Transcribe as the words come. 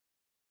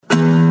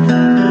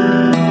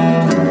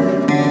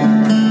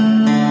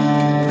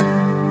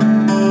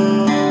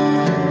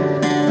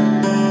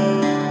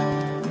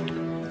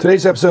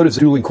Today's episode is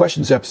a Dueling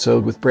Questions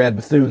episode with Brad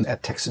Bethune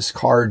at Texas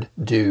Card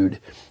Dude.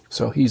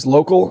 So he's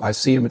local. I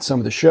see him at some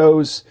of the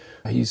shows.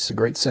 He's a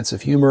great sense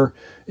of humor.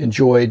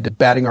 Enjoyed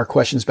batting our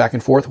questions back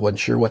and forth. Wasn't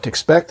sure what to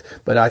expect,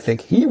 but I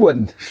think he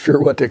wasn't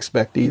sure what to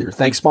expect either.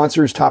 Thanks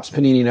sponsors, Topps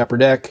Panini and Upper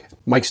Deck,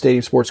 Mike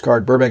Stadium Sports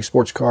Card, Burbank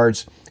Sports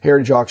Cards,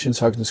 Heritage Auctions,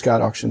 Hugs and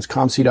Scott Auctions,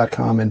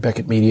 ComC.com, and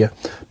Beckett Media,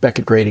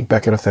 Beckett Grading,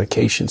 Beckett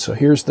Authentication. So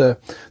here's the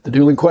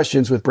Dueling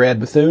Questions with Brad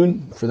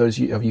Bethune. For those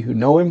of you who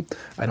know him,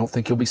 I don't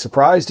think you'll be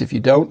surprised. If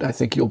you don't, I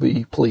think you'll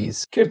be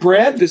pleased. Okay,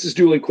 Brad, this is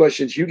Dueling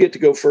Questions. You get to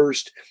go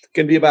first. It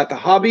can be about the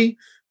hobby,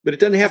 but it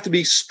doesn't have to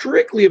be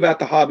strictly about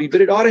the hobby,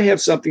 but it ought to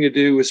have something to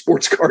do with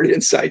sports card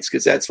insights,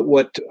 because that's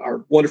what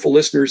our wonderful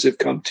listeners have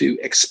come to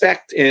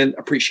expect and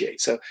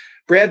appreciate. So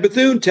Brad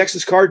Bethune,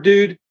 Texas Card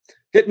Dude,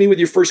 hit me with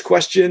your first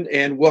question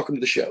and welcome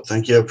to the show.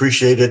 Thank you. I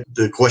appreciate it.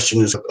 The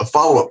question is a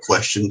follow-up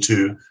question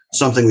to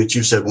something that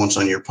you said once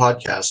on your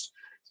podcast.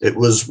 It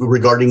was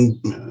regarding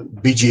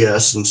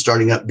BGS and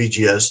starting up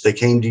BGS. They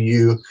came to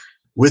you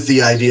with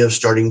the idea of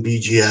starting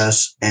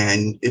BGS,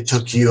 and it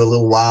took you a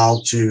little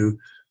while to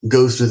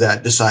go through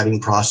that deciding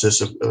process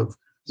of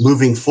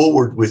moving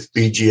forward with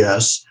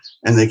BGS.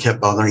 And they kept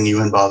bothering you,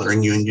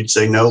 and you'd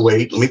say, no,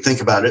 wait, let me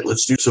think about it.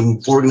 Let's do some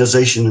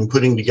organization and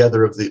putting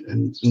together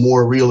and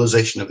more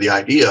realization of the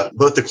idea.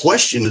 But the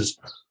question is,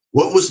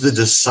 what was the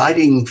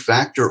deciding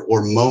factor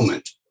or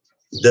moment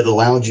that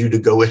allowed you to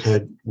go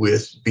ahead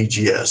with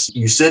BGS?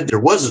 You said there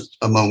was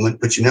a moment,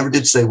 but you never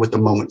did say what the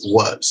moment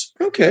was.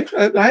 Okay.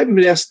 I haven't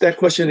been asked that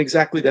question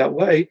exactly that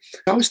way.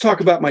 I always talk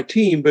about my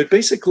team, but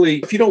basically,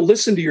 if you don't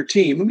listen to your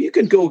team, I mean, you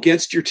can go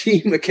against your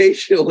team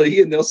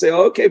occasionally and they'll say,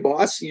 oh, okay,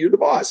 boss, you're the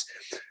boss.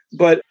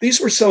 But these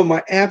were some of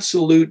my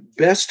absolute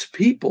best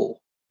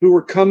people who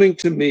were coming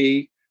to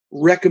me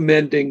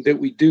recommending that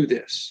we do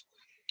this.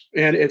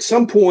 And at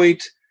some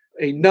point,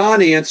 a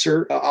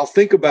non-answer, I'll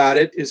think about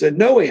it, is a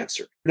no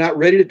answer. We're not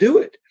ready to do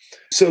it.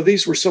 So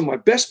these were some of my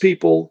best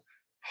people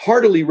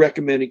heartily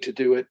recommending to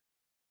do it.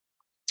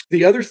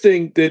 The other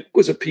thing that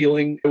was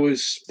appealing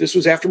this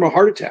was after my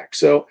heart attack.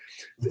 So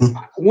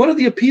one of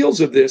the appeals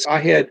of this,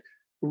 I had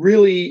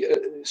really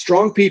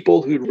strong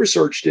people who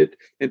researched it,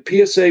 and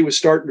PSA was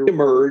starting to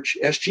emerge.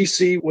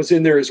 SGC was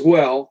in there as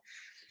well.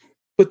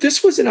 But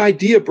this was an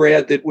idea,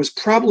 Brad, that was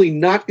probably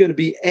not going to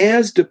be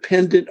as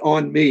dependent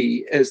on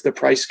me as the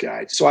price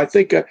guide. So I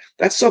think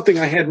that's something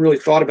I hadn't really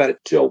thought about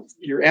until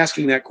you're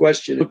asking that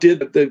question. I did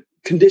the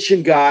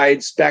condition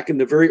guides back in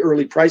the very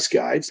early price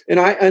guides, and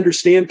I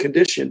understand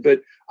condition,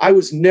 but I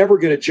was never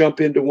going to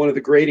jump into one of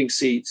the grading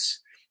seats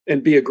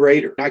and be a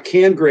grader. I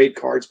can grade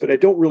cards, but I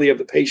don't really have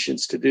the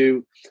patience to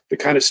do the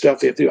kind of stuff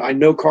they have to do. I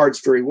know cards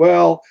very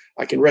well.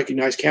 I can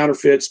recognize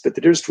counterfeits, but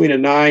the difference between a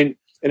 9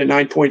 and a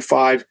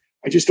 9.5,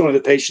 I just don't have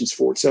the patience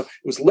for it. So it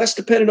was less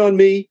dependent on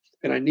me,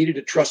 and I needed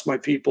to trust my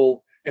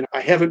people. And I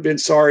haven't been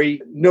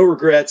sorry. No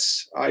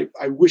regrets. I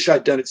wish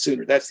I'd done it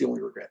sooner. That's the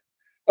only regret.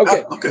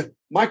 Okay.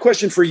 My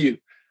question for you.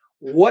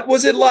 What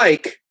was it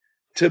like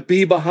to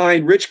be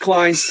behind Rich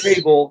Klein's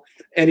table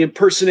and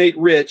impersonate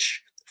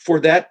Rich for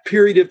that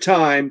period of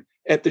time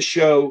at the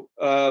show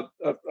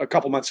a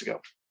couple months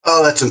ago?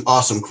 Oh, that's an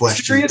awesome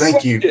question.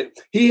 Thank you.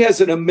 He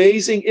has an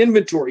amazing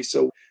inventory.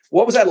 So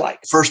what was that like?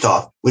 First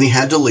off, when he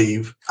had to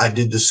leave, I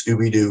did the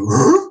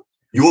Scooby-Doo.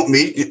 You want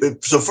me?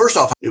 So first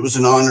off, it was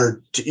an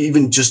honor to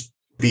even just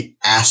be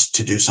asked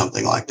to do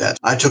something like that.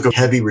 I took a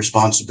heavy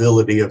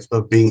responsibility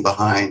of being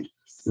behind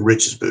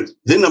Rich's booth.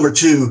 Then number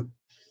two,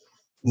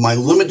 my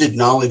limited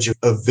knowledge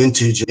of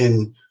vintage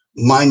and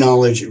my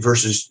knowledge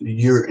versus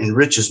your and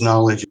Rich's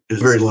knowledge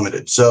is very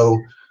limited.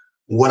 So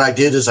what I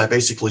did is I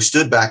basically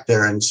stood back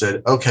there and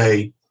said,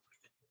 okay,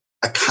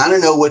 I kind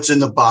of know what's in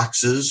the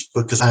boxes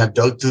because I have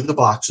dug through the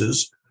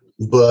boxes,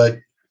 but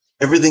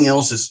everything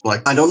else is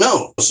like, I don't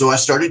know. So I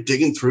started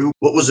digging through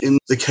what was in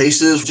the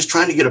cases, just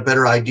trying to get a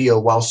better idea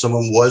while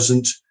someone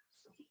wasn't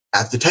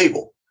at the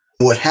table.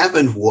 What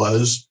happened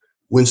was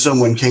when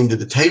someone came to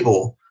the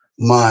table,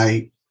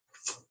 my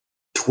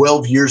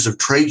 12 years of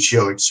trade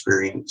show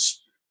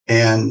experience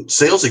and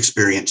sales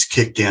experience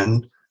kicked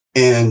in,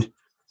 and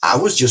I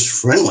was just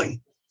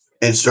friendly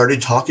and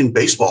started talking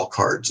baseball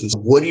cards. And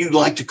what do you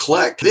like to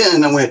collect?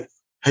 Then I went,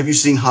 have you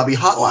seen Hobby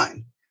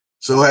Hotline?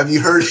 So have you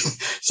heard?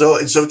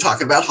 So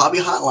talking about Hobby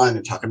Hotline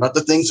and talking about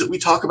the things that we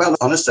talk about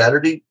on a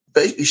Saturday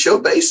show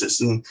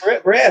basis. And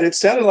Brad, it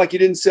sounded like you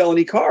didn't sell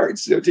any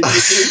cards. So did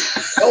you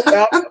help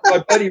out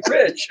my buddy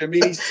Rich? I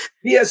mean,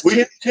 he has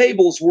 10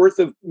 tables worth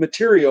of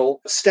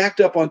material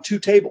stacked up on 2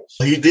 tables.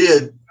 He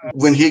did.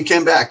 When he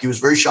came back, he was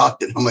very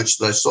shocked at how much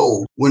that I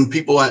sold. When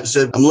people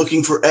said, I'm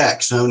looking for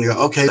X, and you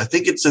go, okay, I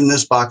think it's in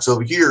this box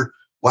over here.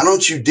 Why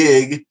don't you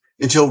dig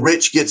until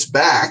Rich gets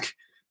back?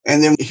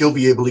 And then he'll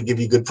be able to give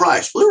you a good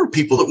price. Well, there were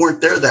people that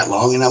weren't there that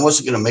long, and I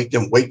wasn't going to make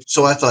them wait.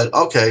 So I thought,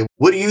 okay,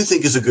 what do you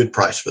think is a good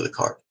price for the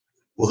card?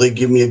 Well, they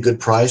give me a good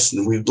price,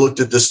 and we looked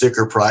at the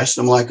sticker price,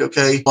 and I'm like,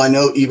 okay, I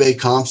know eBay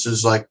comps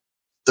is like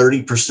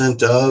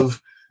 30%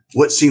 of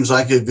what seems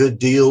like a good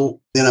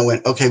deal. Then I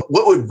went, okay,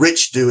 what would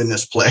Rich do in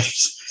this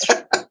place?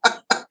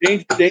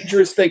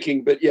 Dangerous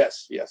thinking, but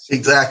yes.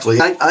 Exactly.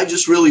 I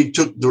just really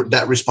took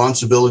that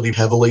responsibility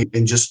heavily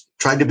and just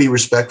tried to be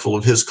respectful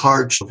of his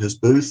cards, of his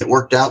booth. It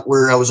worked out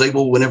where I was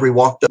able, whenever he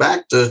walked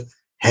back, to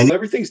hand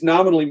everything's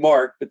nominally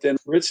marked, but then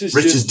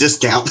Rich's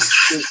discount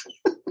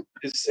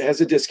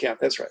has a discount.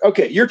 That's right.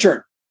 Okay, your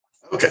turn.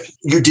 Okay.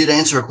 You did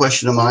answer a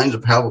question of mine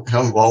of how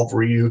involved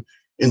were you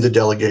in the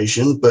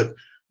delegation, but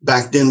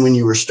back then when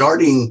you were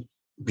starting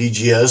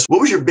BGS,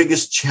 what was your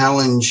biggest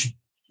challenge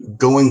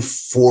going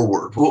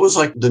forward? What was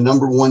like the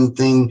number one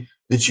thing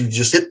that you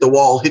just hit the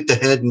wall, hit the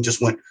head, and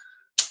just went,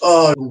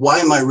 oh, why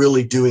am I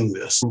really doing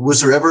this?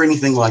 Was there ever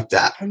anything like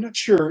that? I'm not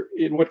sure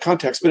in what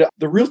context, but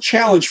the real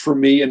challenge for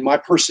me and my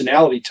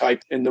personality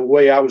type and the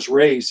way I was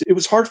raised, it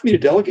was hard for me to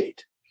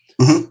delegate.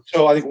 Mm-hmm.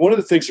 So I think one of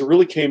the things that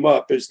really came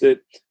up is that,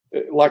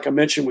 like I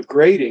mentioned with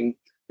grading,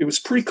 it was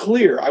pretty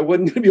clear I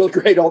wasn't going to be able to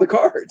grade all the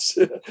cards.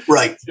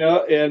 Right.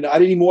 And I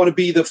didn't even want to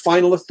be the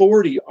final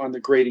authority on the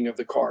grading of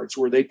the cards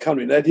where they'd come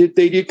in. They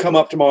did come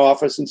up to my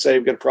office and say,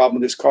 "We've got a problem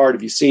with this card.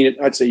 Have you seen it?"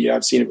 I'd say, "Yeah,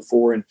 I've seen it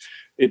before. And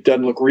it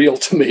doesn't look real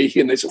to me."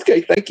 And they said,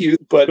 "Okay, thank you."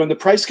 But on the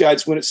price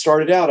guides, when it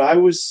started out, I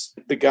was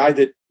the guy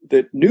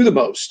that knew the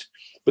most.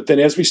 But then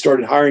as we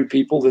started hiring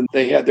people, then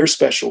they had their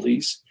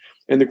specialties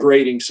and the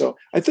grading. So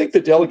I think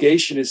the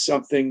delegation is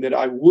something that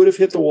I would have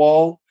hit the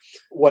wall.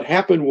 What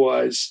happened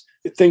was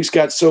things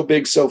got so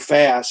big so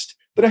fast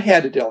that I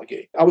had to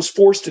delegate. I was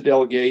forced to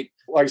delegate.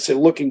 Like I said,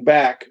 looking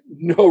back,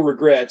 no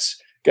regrets.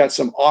 Got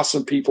some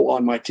awesome people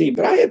on my team.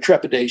 But I had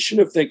trepidation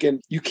of thinking,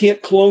 you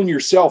can't clone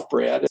yourself,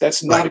 Brad.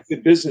 That's not a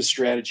good business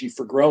strategy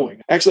for growing.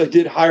 Actually, I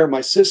did hire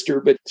my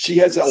sister, but she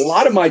has a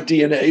lot of my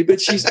DNA,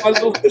 but she's my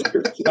little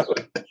sister. So.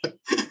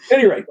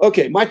 Anyway,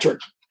 okay, my turn.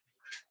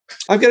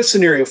 I've got a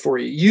scenario for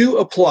you. You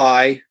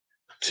apply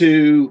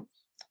to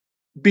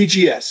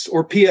BGS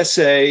or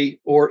PSA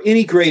or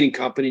any grading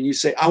company, and you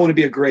say, I want to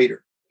be a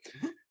grader.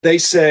 They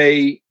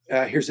say,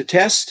 here's a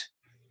test.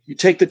 You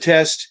take the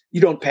test.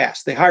 You don't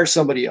pass. They hire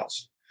somebody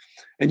else.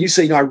 And you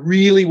say, no, I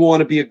really want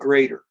to be a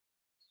grader.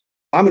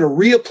 I'm going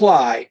to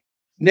reapply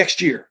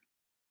next year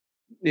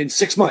in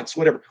 6 months,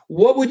 whatever.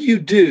 What would you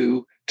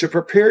do to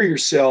prepare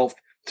yourself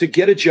to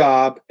get a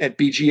job at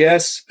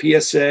BGS,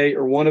 PSA,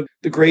 or one of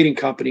the grading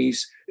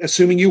companies,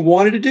 assuming you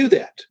wanted to do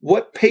that?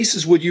 What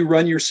paces would you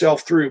run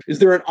yourself through? Is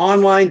there an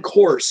online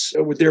course?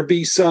 Would there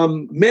be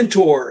some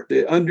mentor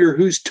under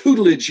whose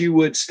tutelage you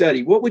would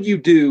study? What would you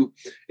do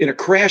in a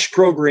crash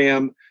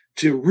program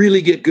to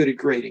really get good at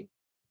grading?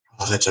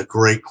 Oh, that's a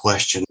great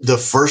question. The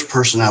first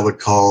person I would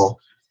call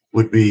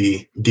would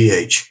be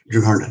DH,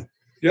 Drew Herndon.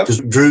 Yep.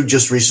 Because Drew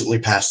just recently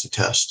passed the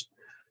test.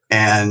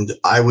 And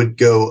I would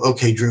go,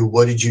 okay, Drew,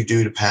 what did you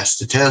do to pass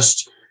the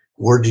test?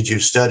 Where did you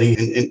study?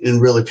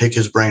 And really pick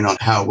his brain on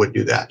how I would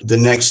do that. The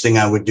next thing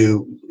I would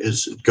do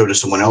is go to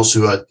someone else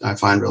who I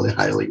find really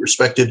highly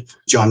respected,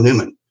 John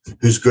Newman,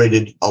 who's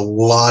graded a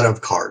lot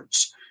of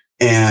cards,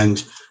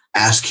 and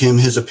ask him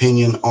his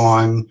opinion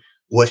on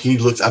what he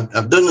looks.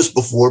 I've done this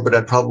before, but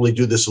I'd probably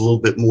do this a little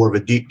bit more of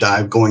a deep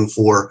dive going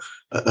for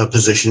a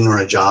position or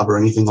a job or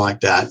anything like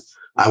that.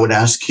 I would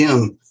ask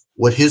him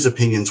what his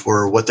opinions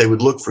were, what they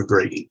would look for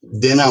grading.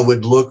 Then I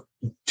would look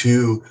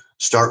to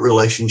start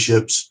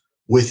relationships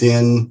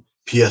within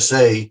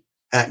PSA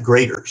at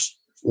graders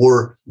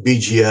or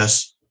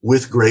BGS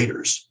with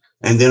graders.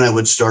 And then I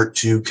would start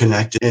to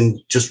connect and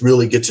just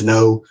really get to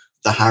know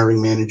the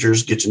hiring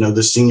managers, get to know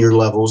the senior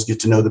levels, get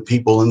to know the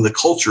people and the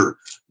culture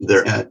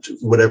there at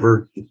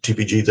whatever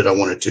TPG that I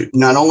wanted to.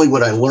 Not only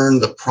would I learn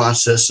the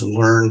process and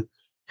learn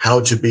how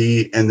to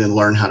be and then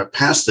learn how to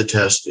pass the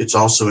test, it's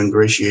also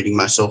ingratiating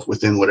myself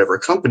within whatever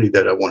company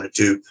that I wanted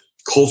to.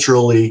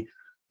 Culturally,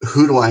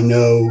 who do I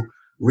know,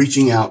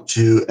 reaching out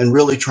to, and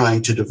really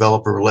trying to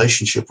develop a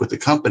relationship with the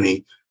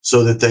company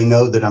so that they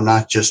know that I'm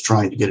not just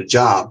trying to get a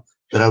job,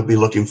 that I would be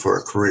looking for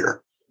a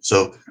career.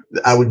 So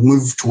I would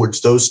move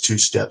towards those two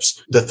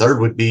steps. The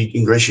third would be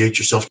ingratiate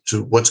yourself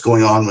to what's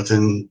going on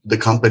within the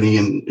company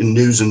and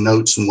news and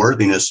notes and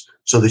worthiness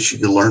so that you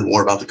can learn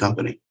more about the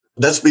company.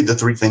 That's be the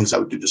three things I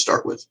would do to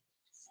start with.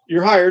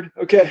 You're hired.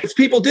 Okay. If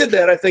people did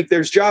that, I think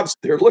there's jobs.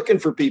 They're looking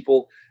for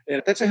people.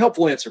 And that's a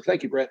helpful answer.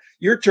 Thank you, Brad.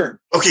 Your turn.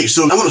 Okay.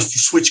 So I'm going to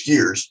switch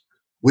gears.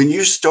 When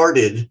you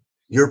started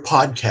your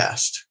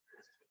podcast,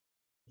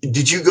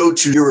 did you go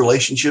to your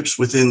relationships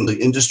within the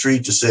industry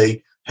to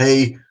say,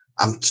 hey,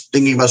 I'm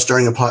thinking about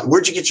starting a pod?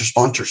 Where'd you get your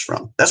sponsors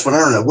from? That's what I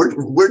don't know.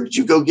 Where did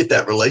you go get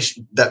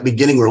that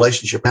beginning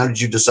relationship? How did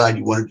you decide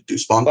you wanted to do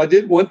sponsors? I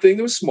did one thing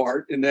that was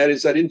smart, and that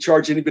is I didn't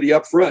charge anybody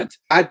up front.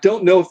 I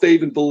don't know if they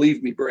even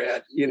believe me,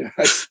 Brad.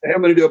 I said,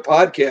 I'm going to do a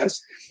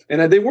podcast.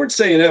 And they weren't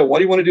saying, oh, what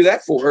do you want to do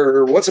that for?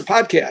 Or what's a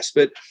podcast?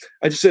 But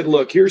I just said,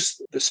 look, here's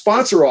the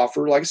sponsor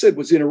offer. Like I said,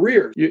 was in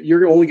arrear.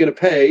 You're only going to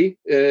pay.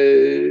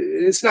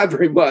 It's not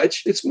very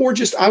much. It's more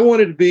just I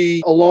wanted to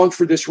be along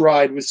for this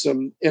ride with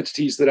some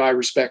entities that I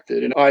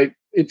respected. And I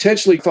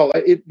intentionally thought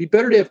it'd be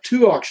better to have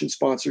two auction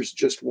sponsors,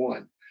 just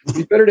one. It'd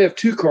be better to have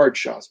two card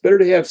shops, better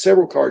to have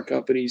several card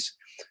companies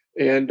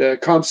And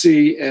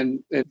ComC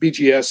and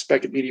BGS,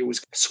 Beckett Media,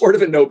 was sort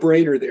of a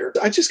no-brainer there.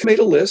 I just made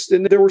a list,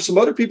 and there were some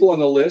other people on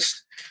the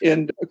list.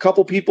 And a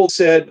couple people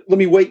said, let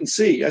me wait and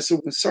see. I said,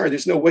 sorry,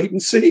 there's no wait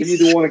and see. You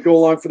either want to go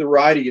along for the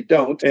ride or you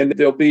don't. And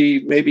there'll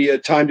be maybe a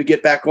time to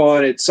get back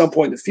on at some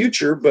point in the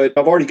future. But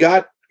I've already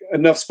got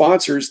enough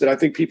sponsors that I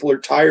think people are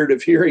tired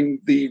of hearing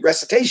the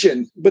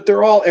recitation. But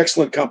they're all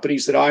excellent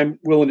companies that I'm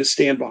willing to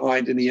stand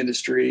behind in the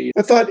industry.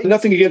 I thought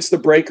nothing against the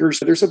breakers.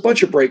 There's a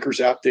bunch of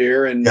breakers out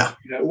there, and I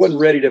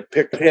wasn't ready to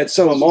pick. I had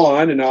some of them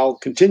on, and I'll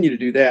continue to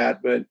do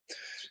that. But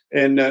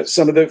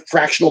some of the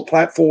fractional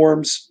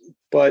platforms.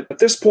 But at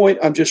this point,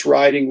 I'm just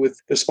riding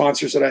with the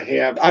sponsors that I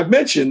have. I've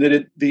mentioned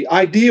that the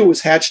idea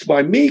was hatched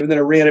by me, and then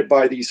I ran it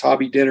by these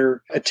hobby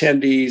dinner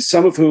attendees,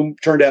 some of whom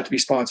turned out to be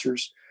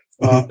sponsors.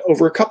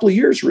 Over a couple of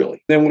years,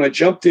 really. Then when I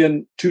jumped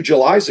in 2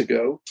 Julys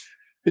ago,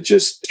 it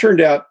just turned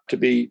out to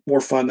be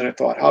more fun than I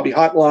thought. Hobby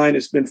Hotline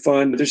has been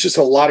fun. There's just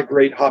a lot of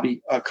great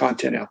hobby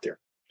content out there.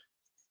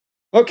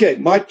 Okay,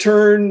 my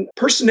turn.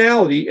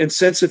 Personality and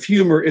sense of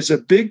humor is a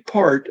big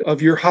part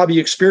of your hobby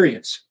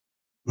experience.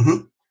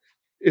 Mm-hmm.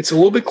 It's a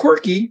little bit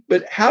quirky,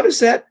 but how does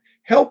that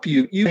help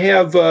you? You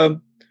have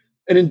an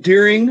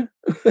endearing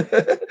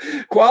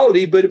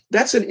quality, but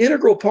that's an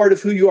integral part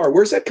of who you are.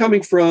 Where's that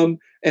coming from?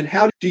 And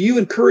how do you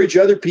encourage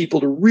other people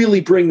to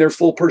really bring their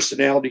full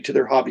personality to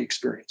their hobby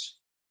experience?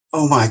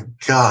 Oh my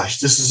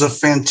gosh, this is a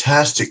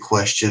fantastic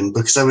question,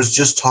 because I was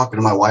just talking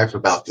to my wife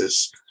about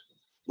this.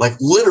 Like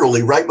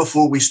literally right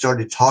before we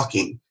started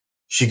talking,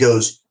 she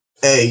goes,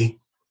 A,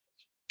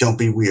 don't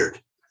be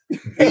weird.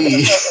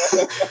 B,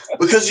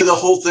 because of the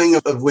whole thing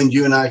of when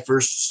you and I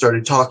first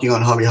started talking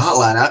on Hobby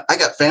Hotline, I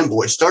got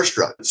fanboy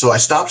starstruck. So I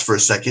stopped for a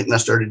second and I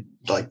started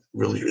like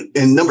really.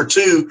 And number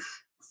 2,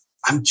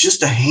 I'm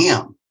just a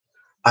ham.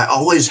 I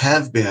always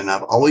have been.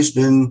 I've always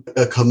been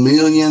a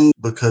chameleon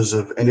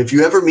and if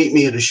you ever meet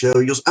me at a show,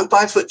 I'm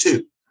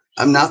 5'2".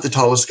 I'm not the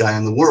tallest guy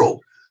in the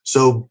world.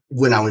 So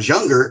when I was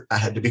younger, I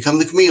had to become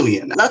the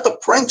chameleon, not the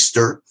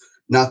prankster,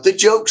 not the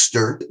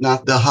jokester,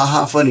 not the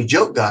haha funny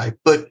joke guy,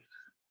 but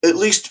at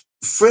least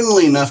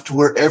friendly enough to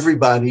where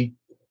everybody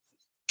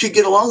could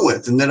get along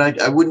with. And then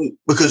I wouldn't,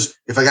 because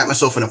if I got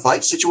myself in a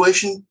fight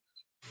situation,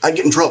 I'd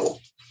get in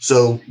trouble.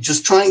 So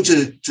just trying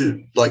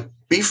to like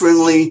be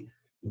friendly,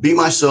 be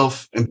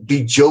myself, and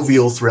be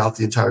jovial throughout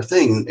the entire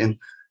thing. And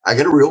I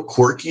got a real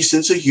quirky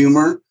sense of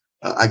humor.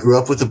 I grew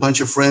up with a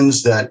bunch of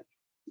friends that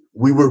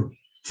we were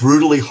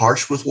brutally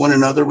harsh with one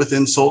another with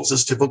insults,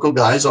 as typical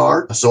guys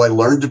are. So I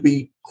learned to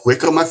be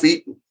quick on my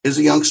feet as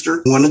a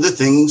youngster. One of the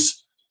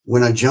things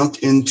when I jumped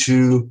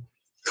into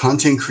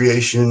content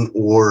creation,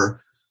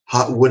 or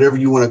whatever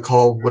you want to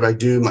call what I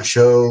do, my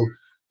show,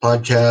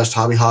 podcast,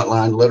 Hobby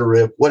Hotline, Let Her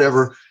Rip,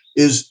 whatever,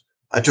 is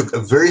I took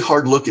a very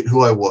hard look at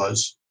who I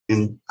was.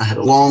 And I had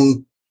a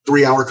long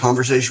 3-hour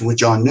conversation with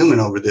John Newman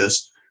over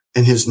this.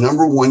 And his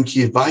number one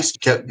key advice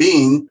kept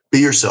being, be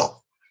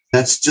yourself.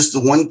 That's just the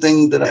one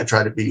thing that I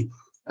try to be.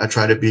 I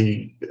try to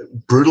be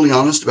brutally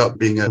honest about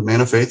being a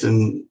man of faith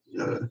and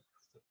a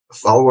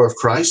follower of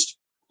Christ.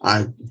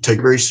 I take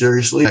it very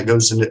seriously. That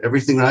goes into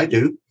everything that I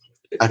do.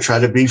 I try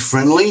to be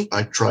friendly.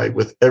 I try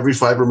with every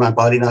fiber of my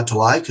body not to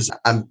lie, because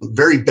I'm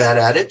very bad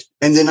at it.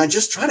 And then I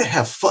just try to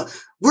have fun.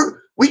 We're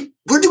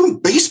doing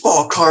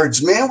baseball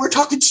cards, man. We're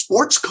talking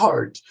sports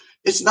cards.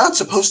 It's not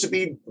supposed to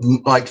be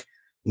like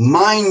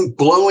mind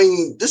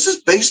blowing. This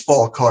is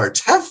baseball cards.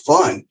 Have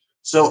fun.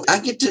 So I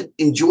get to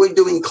enjoy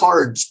doing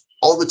cards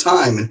all the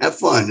time and have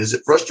fun. Is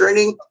it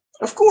frustrating?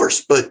 Of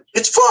course, but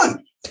it's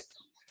fun.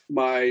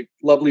 My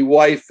lovely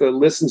wife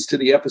listens to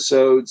the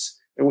episodes,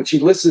 and when she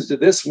listens to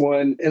this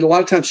one, and a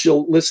lot of times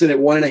she'll listen at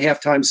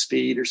 1.5 times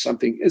speed or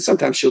something, and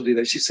sometimes she'll do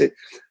that. She said,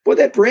 boy,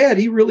 that Brad,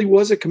 he really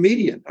was a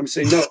comedian. I'm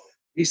saying, no,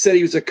 he said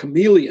he was a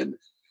chameleon.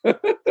 You're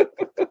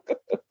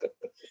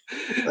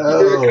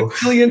a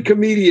chameleon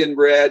comedian,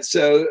 Brad.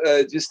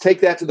 So just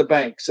take that to the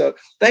bank. So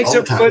thanks,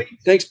 everybody.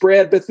 Thanks,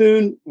 Brad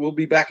Bethune. We'll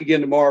be back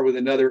again tomorrow with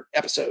another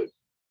episode.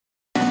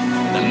 The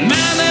man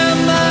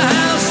in the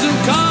house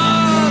of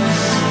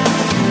cards.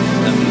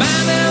 The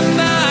man in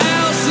the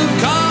house of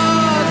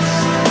cards.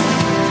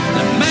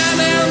 The man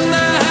in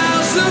the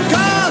house of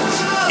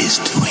cards is